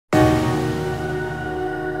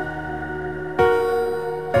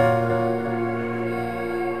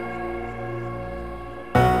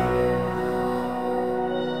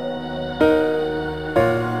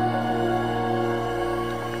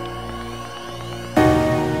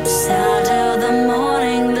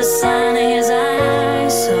sun in his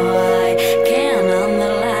eyes, so I can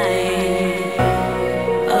underline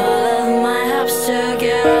all of my hopes to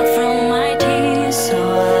get out from my tears, so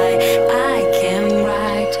I can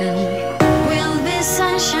brighten. Will be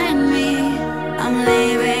sunshine me? I'm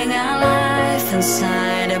living a life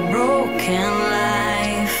inside a broken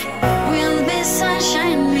life. Will be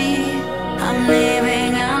sunshine me? I'm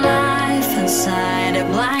living a life inside a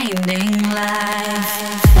blinding life.